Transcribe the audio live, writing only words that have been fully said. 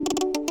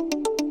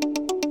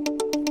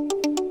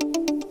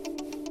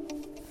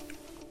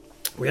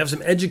We have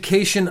some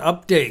education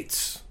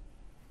updates.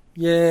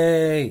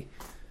 Yay!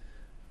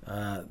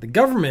 The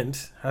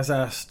government has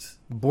asked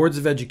boards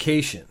of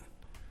education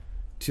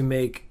to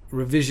make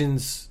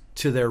revisions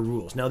to their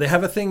rules. Now, they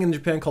have a thing in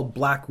Japan called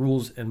black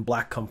rules and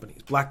black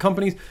companies. Black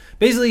companies,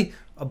 basically,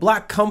 a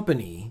black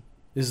company,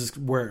 this is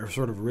where it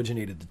sort of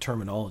originated the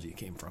terminology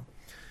came from,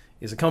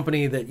 is a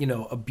company that,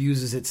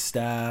 abuses its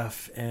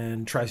staff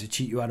and tries to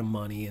cheat you out of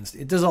money, and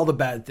it does all the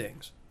bad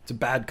things. It's a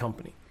bad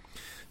company.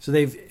 So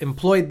they've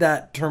employed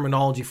that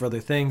terminology for other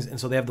things, and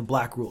so they have the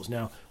black rules.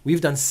 Now, we've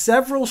done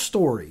several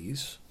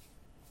stories.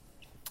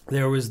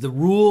 There was the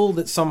rule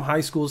that some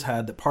high schools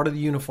had that part of the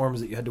uniform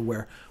is that you had to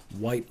wear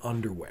white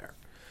underwear,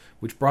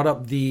 which brought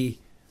up the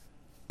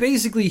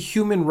basically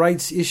human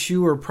rights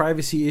issue or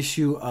privacy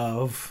issue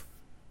of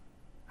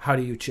how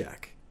do you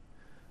check?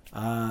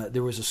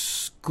 There was a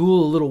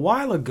school a little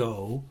while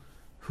ago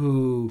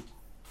who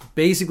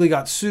basically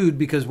got sued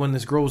because when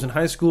this girl was in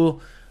high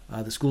school,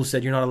 the school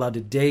said you're not allowed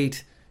to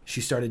date. She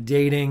started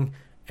dating,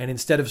 and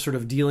instead of sort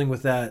of dealing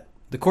with that,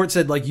 the court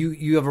said, like,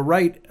 you have a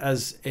right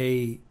as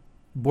a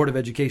board of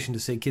education to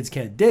say kids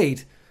can't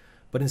date,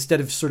 but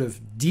instead of sort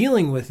of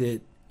dealing with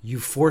it, you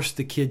forced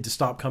the kid to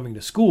stop coming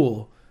to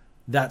school.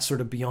 That's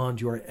sort of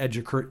beyond your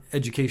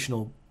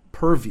educational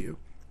purview.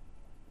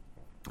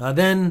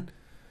 Then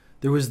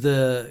there was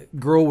the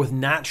girl with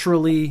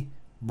naturally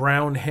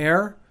brown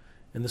hair,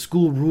 and the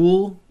school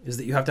rule is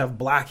that you have to have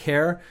black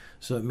hair,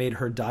 so it made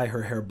her dye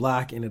her hair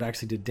black, and it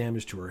actually did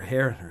damage to her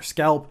hair and her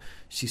scalp.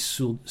 She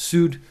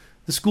sued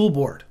the school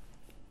board.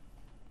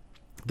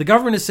 The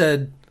government has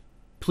said,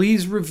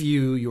 please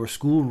review your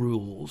school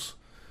rules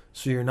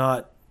so you're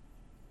not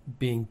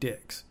being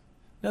dicks.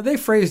 Now, they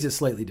phrased it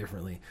slightly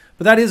differently,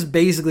 but that is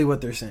basically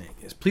what they're saying,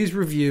 is please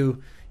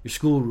review your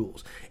school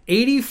rules.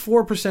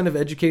 84% of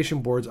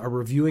education boards are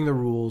reviewing the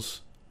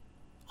rules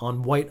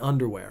on white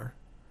underwear.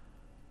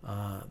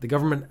 The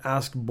government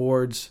asked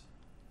boards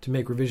to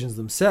make revisions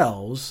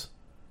themselves,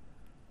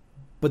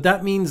 but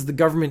that means the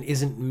government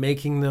isn't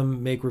making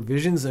them make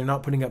revisions. They're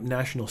not putting up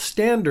national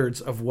standards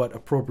of what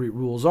appropriate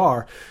rules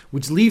are,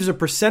 which leaves a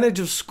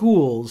percentage of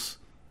schools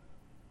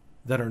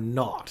that are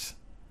not.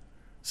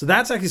 So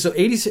that's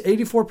actually,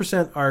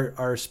 84%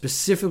 are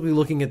specifically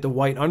looking at the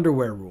white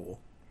underwear rule,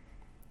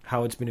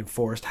 how it's been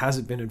enforced, has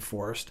it been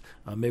enforced?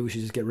 Maybe we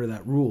should just get rid of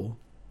that rule.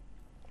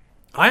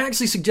 I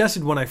actually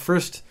suggested when I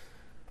first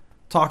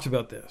talked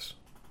about this,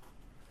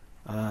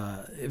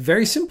 a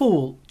very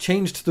simple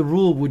change to the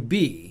rule would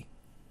be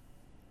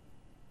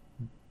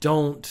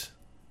don't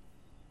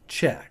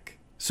check.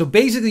 So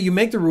basically you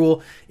make the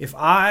rule, if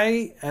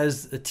I,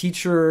 as a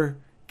teacher,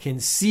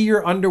 can see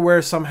your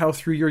underwear somehow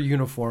through your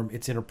uniform,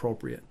 it's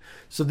inappropriate.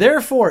 So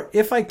therefore,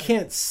 if I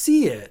can't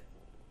see it,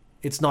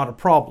 it's not a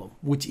problem,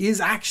 which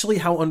is actually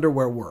how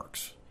underwear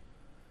works.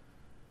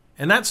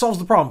 And that solves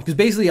the problem, because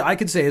basically I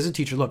could say as a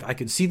teacher, look, I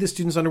could see the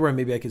student's underwear, and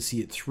maybe I could see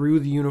it through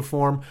the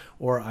uniform,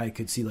 or I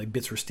could see like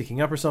bits were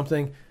sticking up or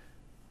something.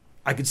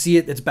 I could see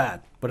it, it's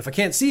bad. But if I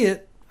can't see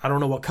it, I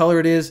don't know what color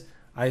it is,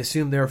 I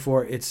assume,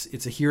 therefore, it's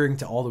adhering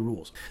to all the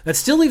rules. That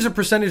still leaves a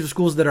percentage of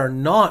schools that are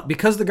not,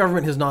 because the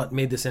government has not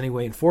made this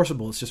anyway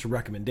enforceable, it's just a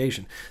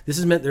recommendation. This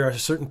has meant there are a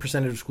certain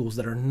percentage of schools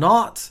that are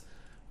not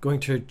going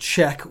to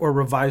check or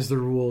revise the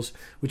rules,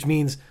 which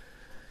means,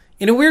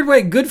 in a weird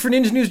way, good for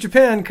Ninja News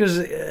Japan, because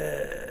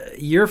a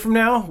year from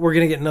now, we're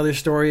going to get another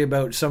story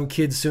about some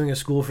kids suing a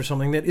school for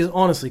something that is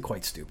honestly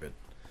quite stupid.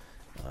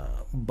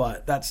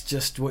 But that's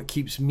just what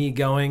keeps me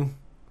going.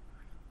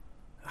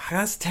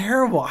 That's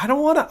terrible. I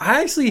don't want to...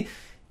 I actually,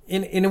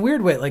 in a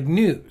weird way, like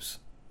news.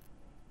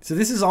 So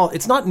this is all...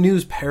 It's not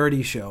news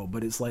parody show,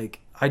 but it's like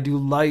I do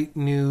light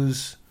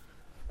news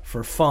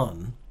for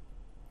fun.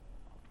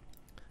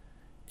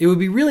 It would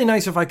be really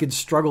nice if I could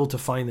struggle to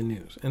find the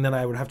news, and then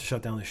I would have to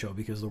shut down the show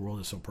because the world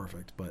is so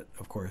perfect. But,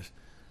 of course,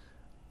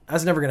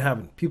 that's never going to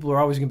happen. People are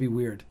always going to be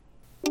weird.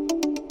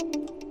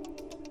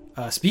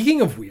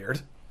 Speaking of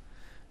weird,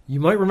 you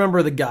might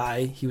remember the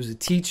guy. He was a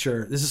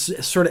teacher. This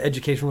is sort of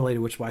education related,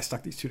 which is why I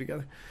stuck these two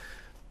together.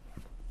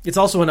 It's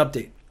also an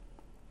update.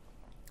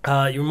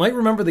 You might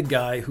remember the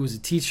guy who was a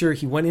teacher.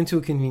 He went into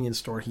a convenience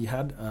store. He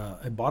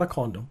bought a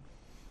condom.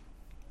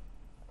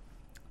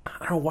 I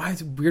don't know why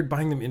it's weird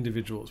buying them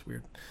individual. It's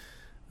weird.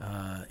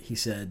 He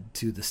said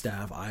to the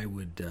staff, I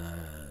would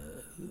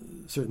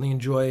certainly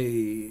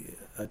enjoy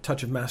a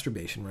touch of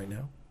masturbation right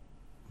now.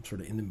 I'm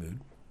sort of in the mood.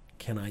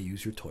 Can I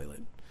use your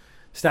toilet?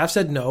 Staff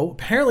said no.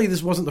 Apparently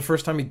this wasn't the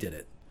first time he did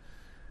it.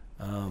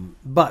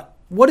 But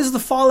what is the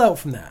fallout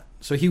from that?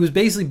 So he was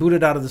basically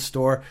booted out of the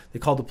store. They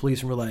called the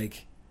police and were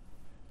like,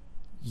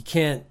 you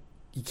can't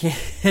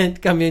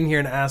come in here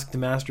and ask to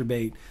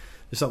masturbate.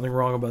 There's something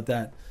wrong about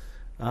that.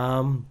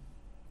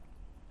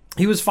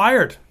 He was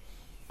fired.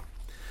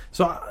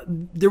 So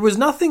there was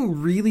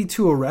nothing really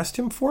to arrest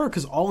him for,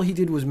 because all he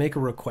did was make a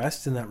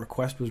request, and that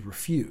request was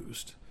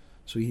refused.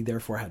 So he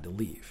therefore had to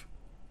leave.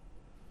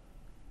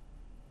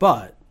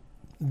 But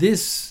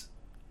this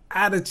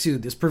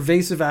attitude, this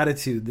pervasive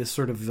attitude, this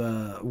sort of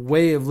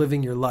way of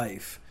living your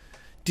life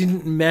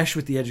didn't mesh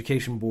with the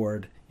education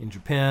board in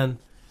Japan.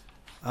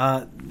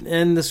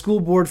 And the school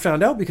board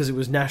found out because it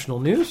was national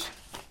news.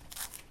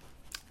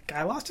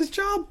 Guy lost his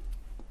job.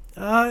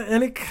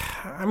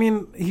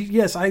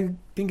 Yes, I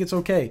think it's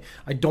okay.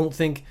 I don't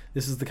think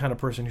this is the kind of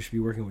person who should be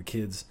working with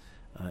kids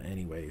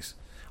anyways.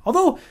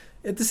 Although,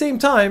 at the same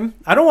time,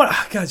 I don't want...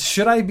 God,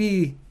 should I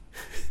be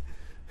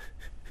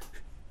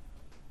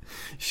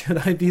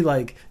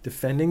like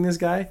defending this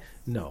guy?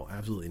 No,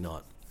 absolutely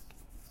not.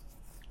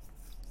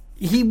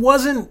 He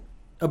wasn't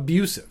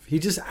abusive. He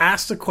just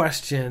asked a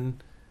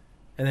question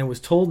and then was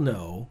told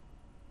no.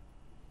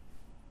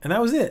 And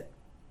that was it.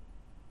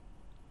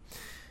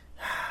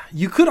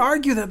 You could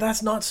argue that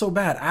that's not so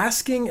bad.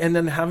 Asking and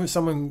then having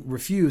someone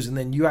refuse and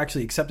then you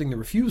actually accepting the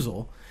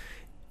refusal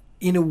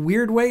in a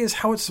weird way is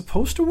how it's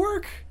supposed to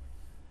work.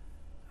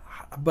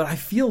 But I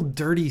feel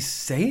dirty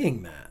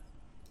saying that.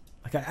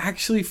 Like, I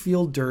actually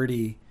feel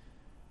dirty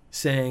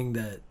saying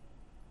that,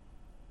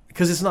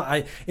 because it's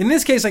not, in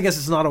this case, I guess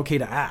it's not okay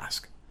to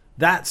ask.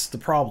 That's the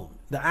problem.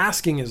 The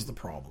asking is the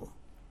problem.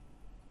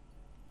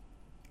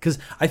 Because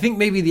I think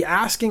maybe the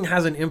asking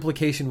has an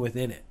implication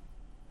within it.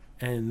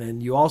 And then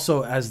you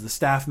also, as the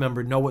staff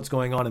member, know what's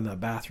going on in that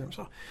bathroom.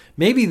 So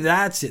maybe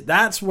that's it.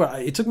 That's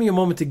what it took me a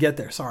moment to get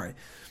there. Sorry.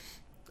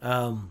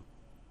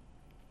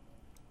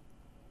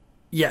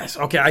 Yes.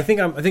 Okay. I think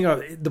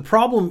the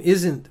problem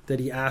isn't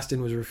that he asked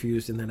and was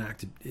refused and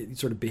then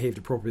sort of behaved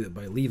appropriately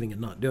by leaving and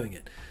not doing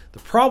it. The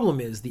problem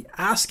is the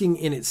asking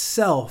in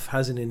itself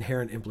has an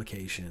inherent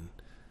implication,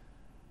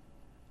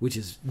 which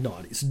is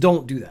naughty. So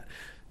don't do that.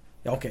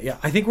 Okay. Yeah.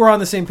 I think we're on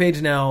the same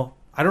page now.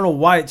 I don't know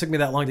why it took me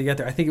that long to get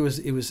there. I think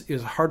it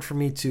was hard for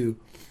me to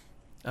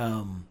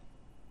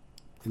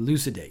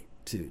elucidate,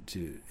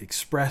 to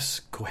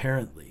express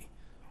coherently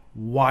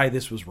why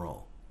this was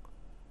wrong.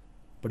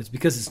 But it's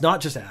because it's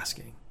not just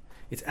asking.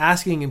 It's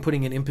asking and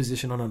putting an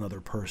imposition on another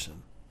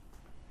person.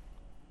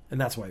 And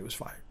that's why he was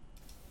fired.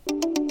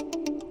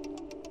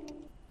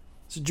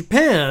 So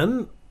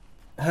Japan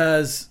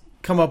has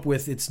come up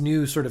with its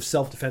new sort of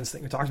self-defense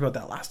thing. We talked about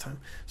that last time.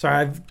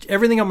 Sorry,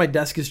 everything on my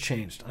desk has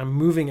changed. I'm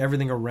moving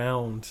everything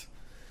around.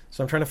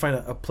 So I'm trying to find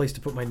a place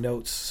to put my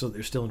notes so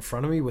they're still in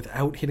front of me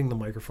without hitting the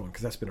microphone,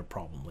 because that's been a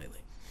problem lately.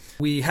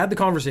 We had the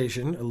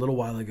conversation a little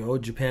while ago.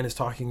 Japan is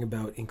talking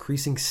about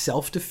increasing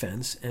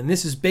self-defense. And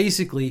this is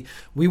basically,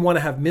 we want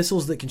to have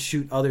missiles that can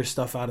shoot other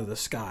stuff out of the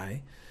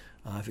sky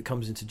if it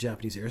comes into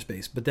Japanese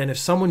airspace. But then if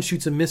someone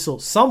shoots a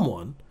missile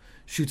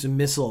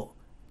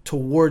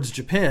towards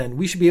Japan,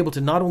 we should be able to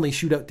not only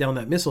shoot out down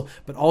that missile,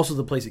 but also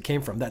the place it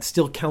came from. That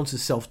still counts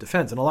as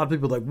self-defense. And a lot of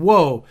people are like,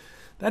 whoa,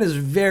 that is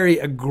very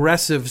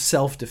aggressive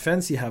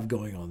self-defense you have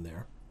going on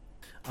there.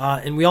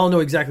 And we all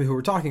know exactly who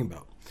we're talking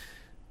about.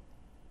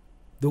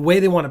 The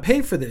way they want to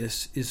pay for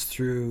this is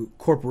through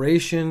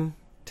corporation,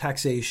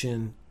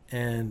 taxation,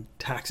 and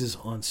taxes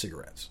on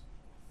cigarettes.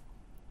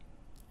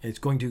 It's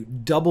going to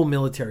double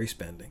military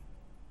spending.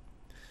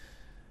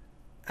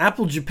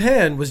 Apple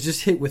Japan was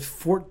just hit with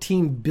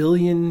 14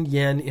 billion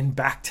yen in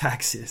back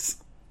taxes,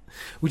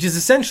 which is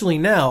essentially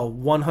now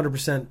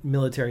 100%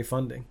 military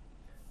funding.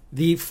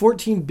 The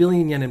 14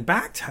 billion yen in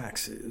back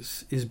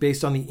taxes is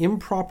based on the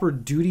improper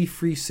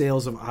duty-free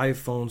sales of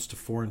iPhones to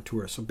foreign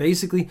tourists. So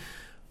basically,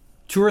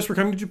 tourists were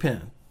coming to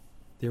Japan.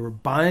 They were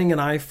buying an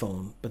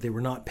iPhone, but they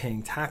were not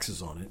paying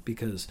taxes on it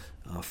because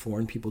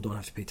foreign people don't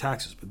have to pay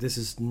taxes. But this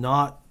is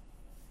not...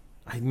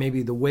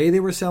 Maybe the way they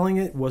were selling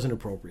it wasn't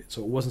appropriate,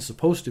 so it wasn't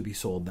supposed to be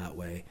sold that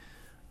way.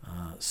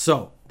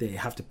 So they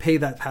have to pay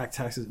that back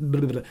taxes.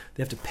 They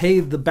have to pay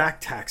the back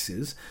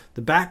taxes.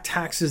 The back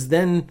taxes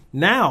then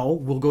now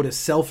will go to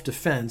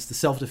self-defense. The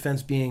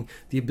self-defense being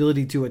the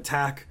ability to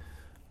attack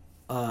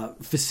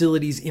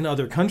facilities in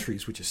other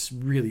countries, which is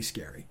really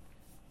scary.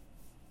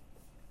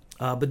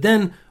 But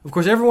then, of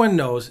course, everyone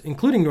knows,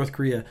 including North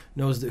Korea,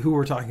 knows that who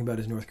we're talking about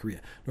is North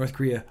Korea. North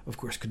Korea, of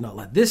course, could not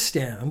let this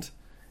stand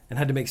and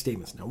had to make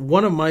statements. Now,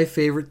 one of my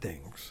favorite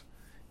things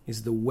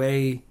is the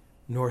way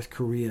North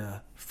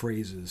Korea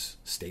phrases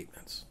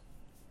statements.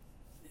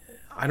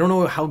 I don't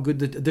know how good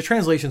the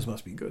translations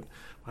must be good.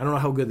 I don't know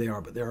how good they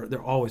are, but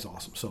they're always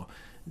awesome. So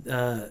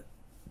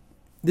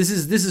this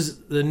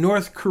is the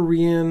North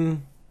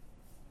Korean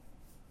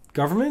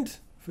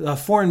government,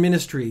 foreign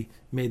ministry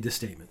made this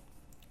statement.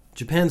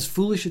 Japan's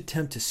foolish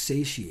attempt to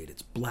satiate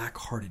its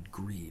black-hearted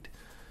greed,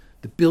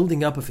 the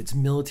building up of its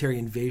military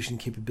invasion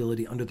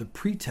capability under the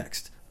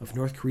pretext of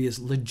North Korea's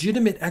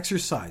legitimate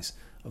exercise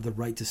of the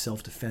right to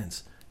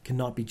self-defense,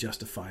 cannot be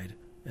justified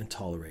and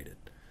tolerated.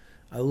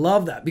 I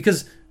love that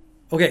because,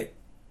 okay,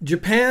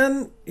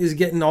 Japan is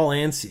getting all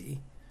antsy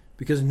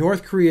because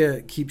North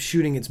Korea keeps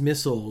shooting its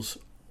missiles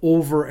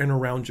over and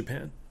around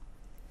Japan.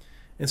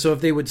 And so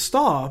if they would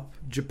stop,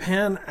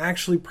 Japan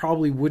actually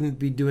probably wouldn't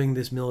be doing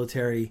this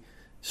military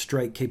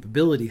strike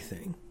capability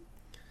thing.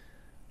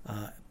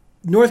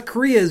 North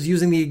Korea is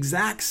using the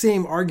exact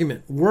same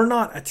argument. We're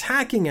not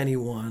attacking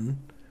anyone.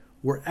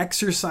 We're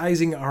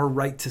exercising our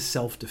right to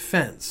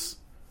self-defense.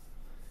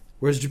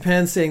 Whereas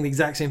Japan's saying the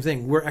exact same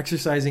thing. We're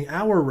exercising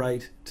our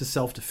right to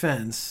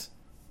self-defense.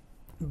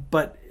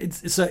 But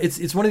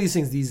it's one of these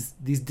things,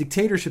 these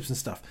dictatorships and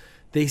stuff.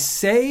 They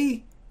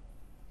say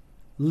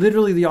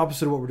literally the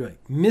opposite of what we're doing.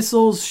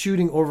 Missiles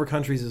shooting over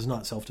countries is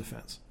not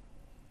self-defense.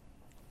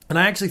 And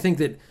I actually think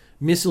that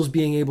missiles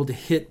being able to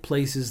hit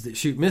places that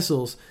shoot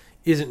missiles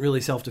isn't really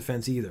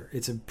self-defense either.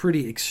 It's a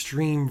pretty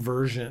extreme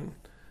version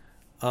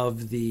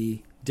of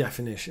the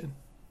definition.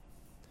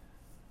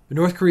 But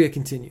North Korea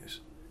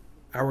continues.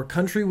 Our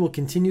country will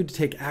continue to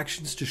take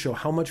actions to show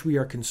how much we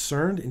are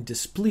concerned and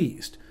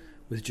displeased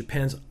with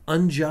Japan's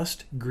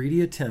unjust, greedy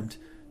attempt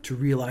to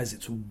realize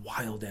its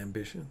wild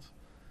ambitions.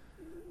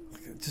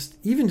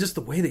 Even just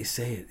the way they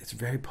say it, it's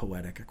very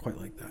poetic. I quite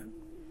like that.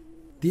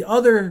 The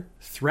other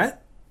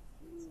threat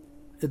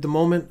at the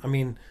moment, I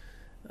mean,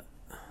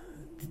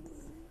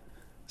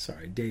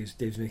 sorry,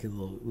 Dave's making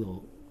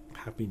little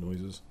happy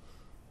noises.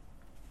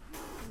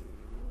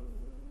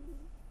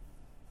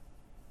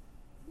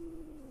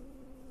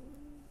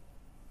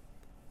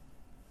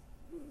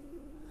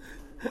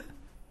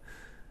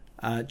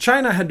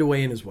 China had to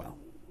weigh in as well.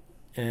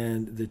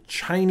 And the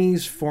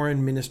Chinese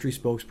Foreign Ministry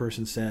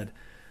spokesperson said,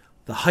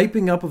 the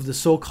hyping up of the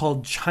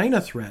so-called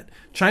China threat.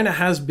 China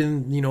has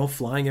been,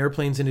 flying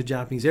airplanes into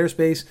Japanese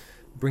airspace,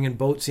 bringing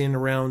boats in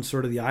around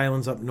sort of the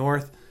islands up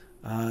north,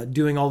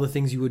 doing all the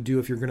things you would do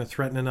if you're going to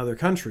threaten another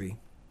country.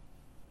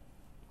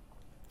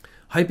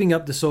 Hyping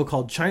up the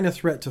so-called China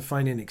threat to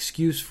find an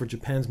excuse for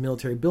Japan's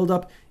military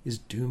buildup is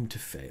doomed to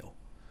fail.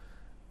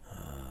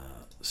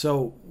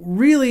 So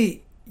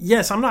really,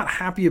 yes, I'm not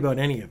happy about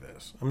any of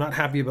this. I'm not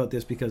happy about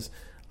this because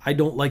I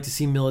don't like to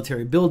see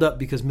military buildup,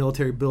 because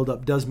military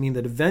buildup does mean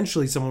that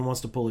eventually someone wants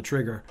to pull a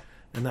trigger,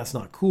 and that's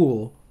not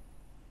cool.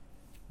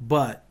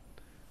 But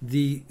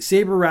the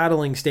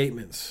saber-rattling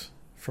statements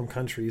from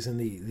countries and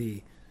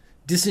the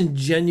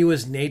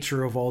disingenuous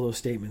nature of all those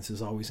statements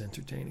is always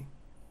entertaining.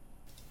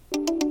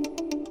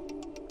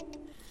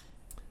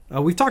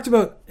 We've talked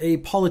about a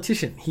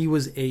politician. He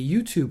was a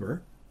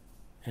YouTuber,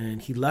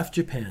 and he left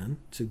Japan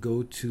to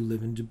go to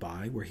live in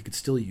Dubai, where he could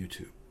still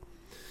YouTube.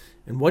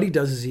 And what he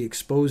does is he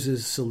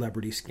exposes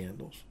celebrity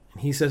scandals.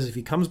 And he says if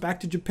he comes back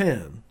to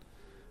Japan,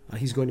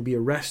 he's going to be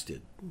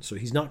arrested. So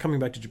he's not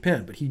coming back to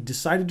Japan, but he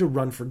decided to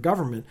run for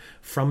government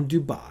from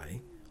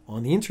Dubai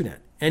on the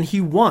internet. And he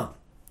won.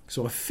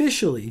 So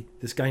officially,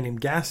 this guy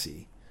named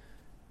Gassi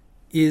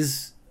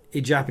is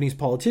a Japanese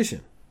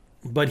politician,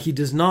 but he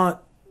does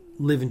not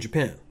live in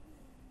Japan.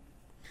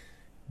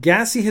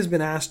 Gassi has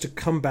been asked to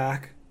come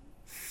back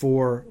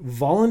for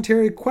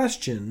voluntary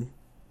questioning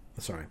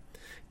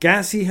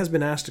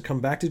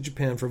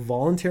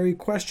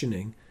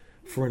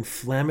for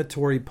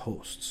inflammatory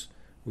posts,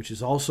 which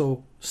is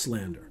also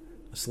slander.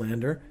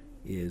 Slander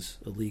is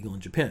illegal in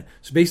Japan.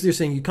 So basically they're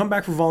saying you come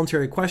back for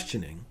voluntary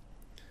questioning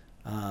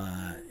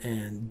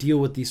and deal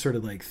with these sort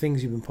of like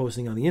things you've been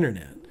posting on the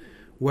internet.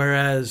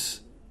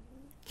 Whereas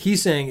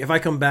he's saying if I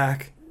come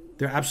back,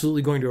 they're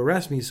absolutely going to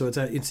arrest me, so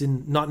it's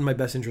not in my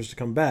best interest to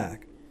come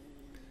back.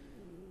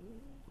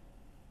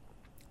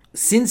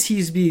 Since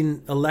he's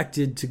been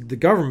elected to the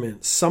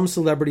government, some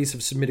celebrities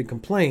have submitted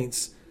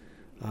complaints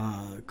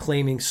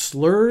claiming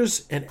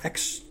slurs and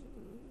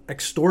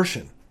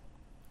extortion.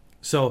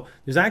 So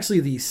there's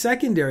actually the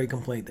secondary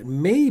complaint that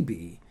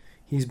maybe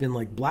he's been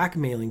like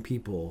blackmailing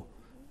people.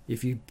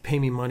 If you pay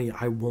me money,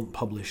 I won't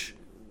publish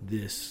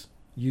this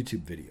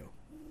YouTube video.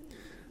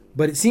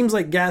 But it seems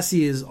like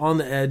Gassi is on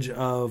the edge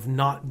of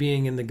not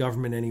being in the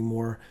government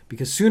anymore,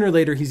 because sooner or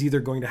later he's either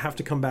going to have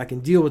to come back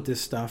and deal with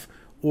this stuff,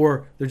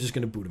 or they're just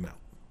going to boot him out.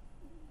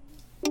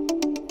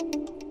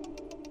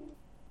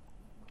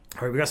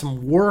 All right, we got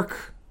some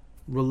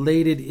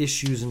work-related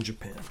issues in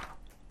Japan.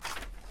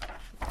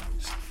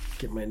 Just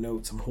get my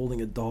notes. I'm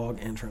holding a dog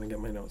and trying to get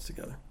my notes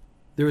together.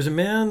 There was a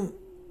man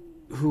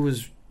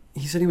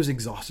he said he was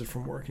exhausted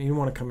from work and he didn't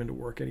want to come into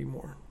work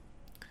anymore.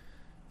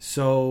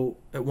 So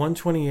at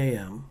 1:20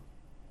 a.m.,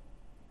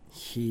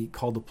 he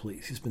called the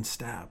police. He's been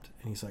stabbed,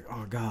 and he's like,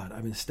 "Oh God,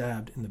 I've been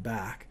stabbed in the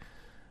back.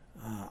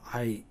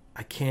 I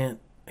can't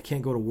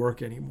go to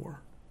work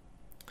anymore."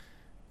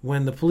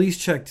 When the police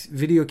checked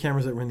video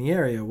cameras that were in the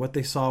area, what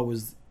they saw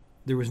was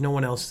there was no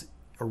one else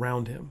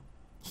around him.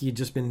 He had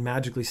just been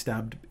magically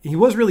stabbed. He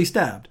was really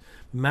stabbed,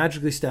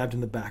 magically stabbed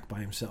in the back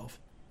by himself.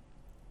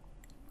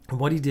 And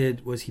what he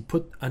did was he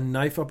put a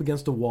knife up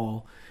against a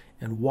wall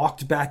and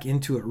walked back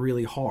into it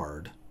really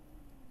hard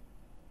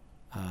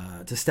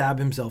to stab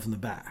himself in the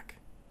back.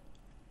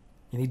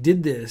 And he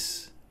did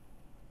this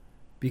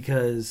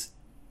because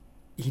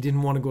he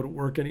didn't want to go to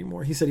work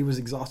anymore. He said he was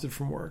exhausted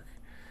from work.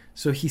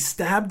 So he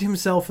stabbed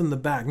himself in the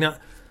back. Now,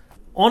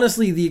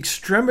 honestly, the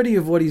extremity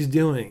of what he's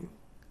doing,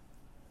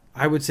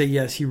 I would say,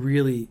 yes, he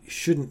really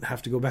shouldn't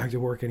have to go back to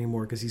work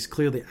anymore because he's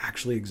clearly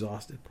actually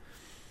exhausted.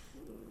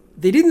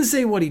 They didn't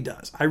say what he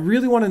does. I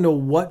really want to know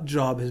what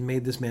job has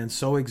made this man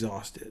so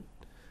exhausted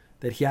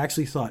that he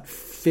actually thought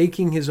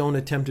faking his own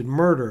attempted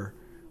murder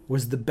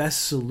was the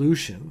best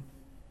solution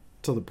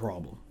to the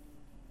problem.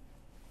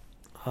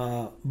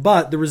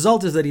 But the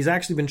result is that he's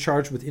actually been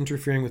charged with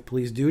interfering with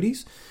police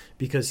duties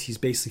because he's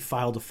basically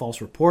filed a false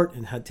report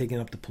and had taken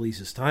up the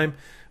police's time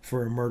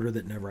for a murder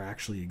that never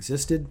actually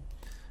existed.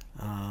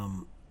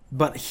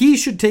 But he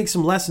should take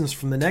some lessons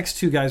from the next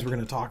two guys we're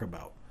going to talk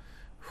about,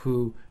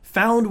 who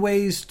found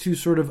ways to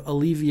sort of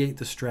alleviate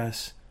the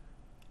stress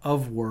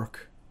of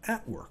work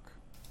at work.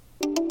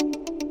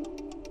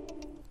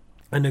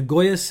 A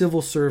Nagoya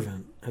civil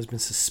servant has been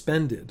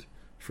suspended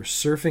for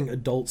surfing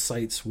adult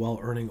sites while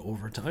earning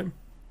overtime.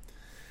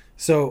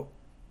 So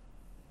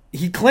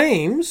he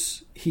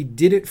claims he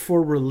did it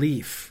for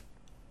relief,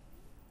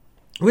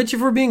 which,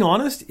 if we're being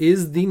honest,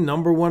 is the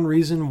number one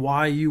reason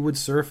why you would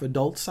surf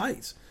adult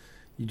sites.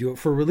 You do it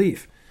for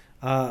relief.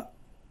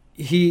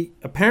 He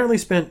apparently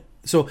spent...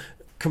 So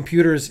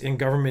computers in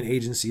government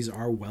agencies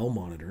are well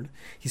monitored.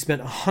 He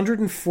spent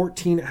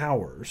 114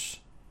 hours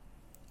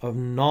of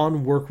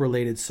non-work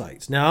related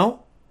sites.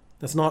 Now,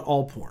 that's not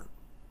all porn.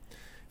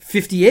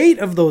 58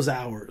 of those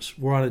hours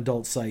were on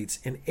adult sites,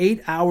 and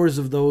 8 hours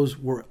of those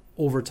were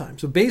overtime.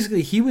 So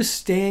basically, he was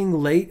staying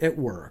late at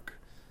work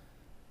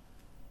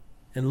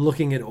and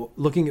looking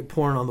at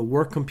porn on the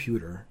work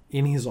computer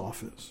in his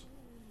office.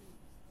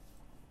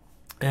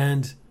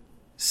 And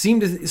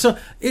seemed to...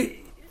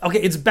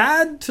 it's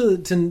bad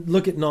to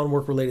look at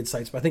non-work related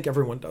sites, but I think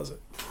everyone does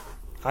it.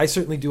 I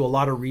certainly do a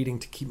lot of reading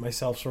to keep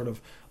myself sort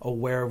of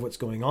aware of what's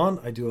going on.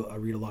 I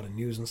read a lot of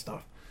news and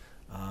stuff.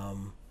 I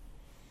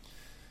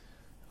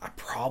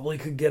probably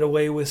could get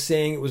away with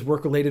saying it was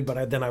work related,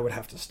 but then I would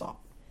have to stop.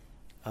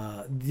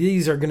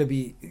 These are going to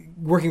be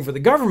working for the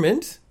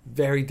government,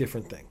 very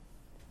different thing.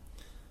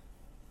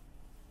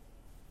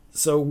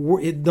 So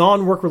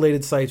non-work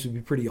related sites would be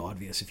pretty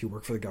obvious if you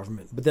work for the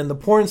government, but then the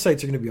porn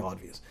sites are going to be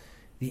obvious.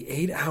 The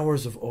 8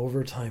 hours of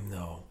overtime,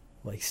 though,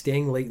 like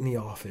staying late in the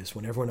office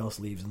when everyone else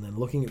leaves and then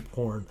looking at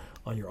porn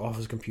on your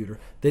office computer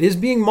that is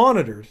being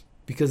monitored,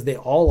 because they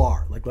all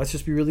are. Like, let's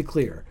just be really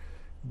clear.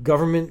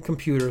 Government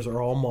computers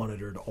are all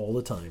monitored all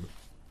the time.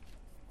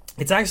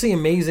 It's actually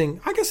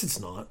amazing. I guess it's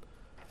not,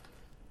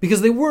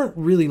 because they weren't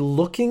really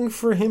looking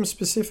for him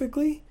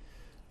specifically.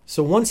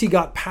 So once he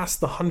got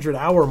past the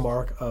 100-hour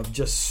mark of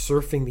just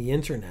surfing the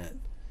internet,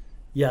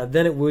 yeah,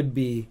 then it would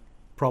be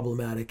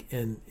problematic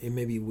and it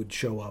maybe would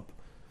show up.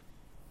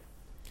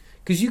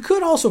 Because you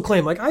could also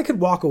claim, like, I could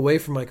walk away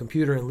from my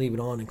computer and leave it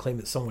on and claim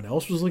that someone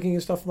else was looking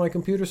at stuff on my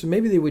computer. So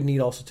maybe they would need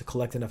also to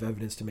collect enough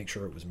evidence to make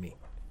sure it was me.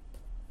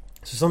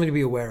 So something to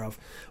be aware of.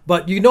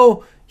 But,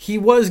 he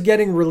was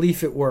getting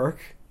relief at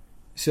work,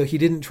 so he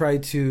didn't try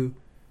to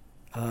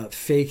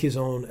fake his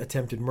own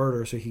attempted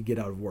murder so he'd get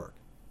out of work.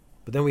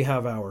 But then we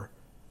have our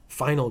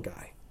final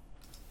guy.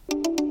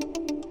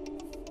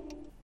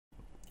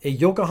 A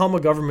Yokohama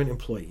government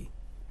employee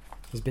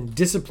has been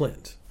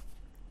disciplined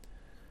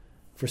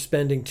for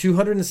spending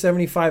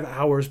 275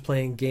 hours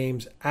playing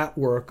games at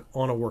work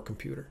on a work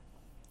computer.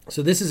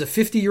 So this is a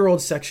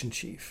 50-year-old section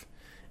chief.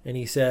 And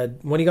he said,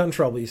 when he got in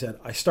trouble, he said,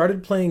 "I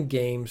started playing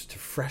games to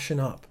freshen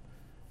up,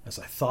 as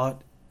I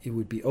thought it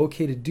would be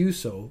okay to do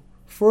so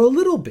for a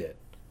little bit,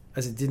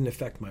 as it didn't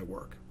affect my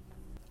work."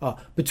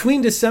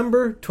 Between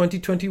December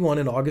 2021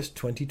 and August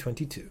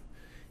 2022,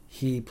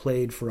 he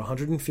played for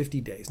 150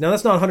 days. Now,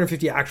 that's not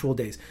 150 actual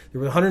days. There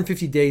were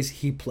 150 days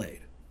he played.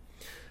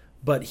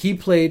 But he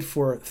played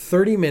for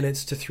 30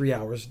 minutes to 3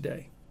 hours a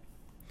day.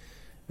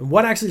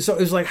 And so it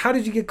was like, how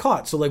did you get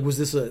caught? So like, was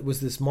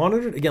this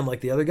monitored? Again,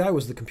 like the other guy,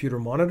 was the computer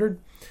monitored?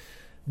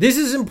 This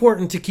is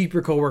important to keep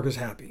your coworkers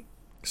happy.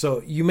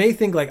 So you may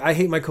think like, I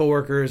hate my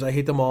coworkers, I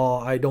hate them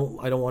all, I don't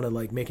want to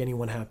like make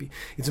anyone happy.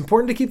 It's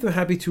important to keep them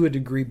happy to a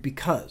degree,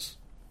 because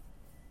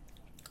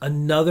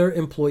another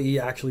employee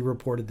actually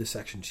reported the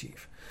section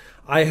chief.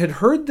 "I had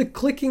heard the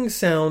clicking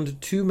sound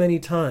too many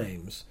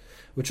times,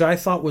 which I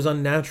thought was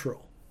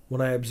unnatural. When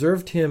I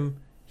observed him,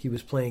 he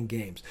was playing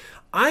games."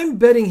 I'm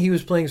betting he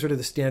was playing sort of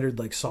the standard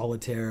like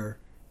Solitaire,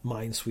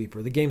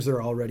 Minesweeper, the games that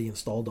are already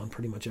installed on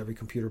pretty much every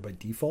computer by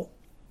default.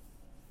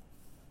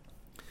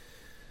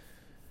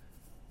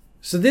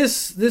 So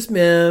this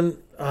man,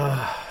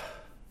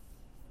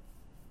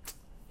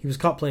 he was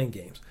caught playing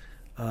games.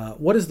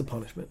 What is the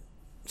punishment?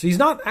 So he's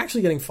not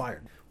actually getting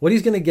fired. What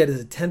he's going to get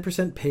is a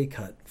 10% pay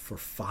cut for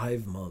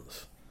 5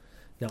 months.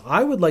 Now,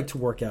 I would like to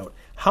work out,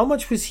 how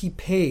much was he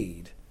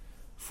paid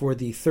for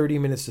the 30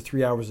 minutes to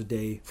 3 hours a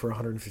day for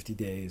 150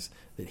 days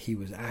that he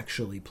was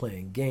actually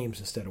playing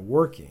games instead of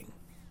working?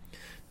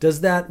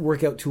 Does that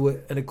work out to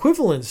an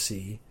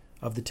equivalency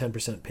of the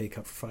 10% pay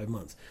cut for 5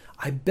 months?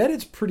 I bet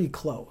it's pretty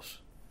close.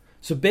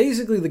 So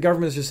basically the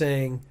government is just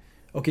saying,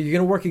 okay, you're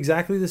going to work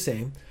exactly the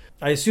same.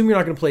 I assume you're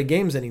not going to play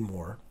games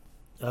anymore.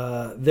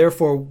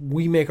 Therefore,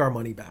 we make our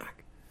money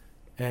back.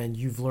 And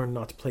you've learned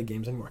not to play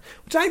games anymore.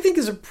 Which I think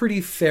is a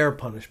pretty fair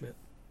punishment.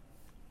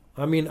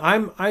 I mean,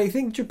 I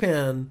think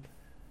Japan,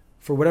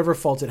 for whatever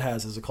faults it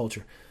has as a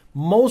culture,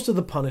 most of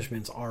the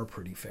punishments are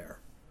pretty fair.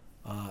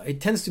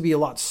 It tends to be a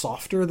lot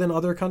softer than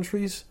other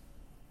countries.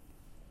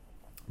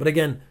 But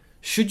again,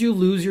 should you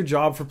lose your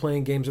job for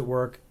playing games at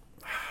work?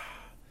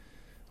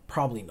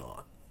 Probably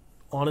not.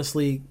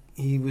 Honestly,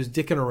 he was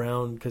dicking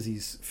around because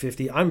he's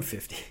 50. I'm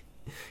 50.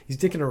 He's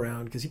dicking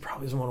around because he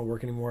probably doesn't want to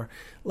work anymore.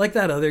 Like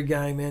that other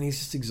guy, man, he's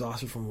just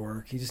exhausted from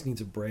work. He just needs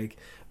a break.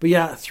 But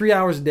yeah, 3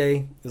 hours a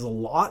day is a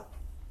lot.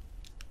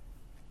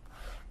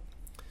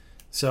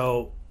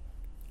 So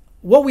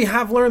what we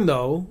have learned,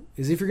 though,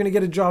 is if you're going to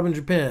get a job in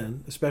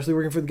Japan, especially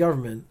working for the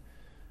government,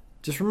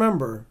 just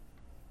remember,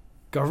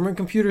 government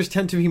computers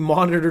tend to be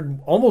monitored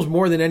almost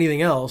more than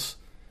anything else.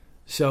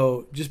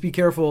 So just be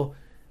careful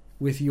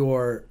with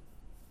your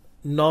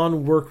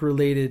non-work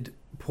related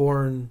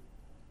porn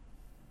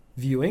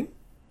viewing.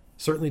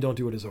 Certainly don't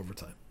do it as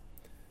overtime.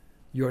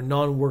 Your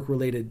non-work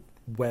related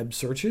web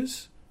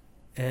searches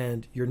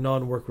and your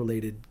non-work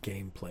related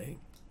game playing.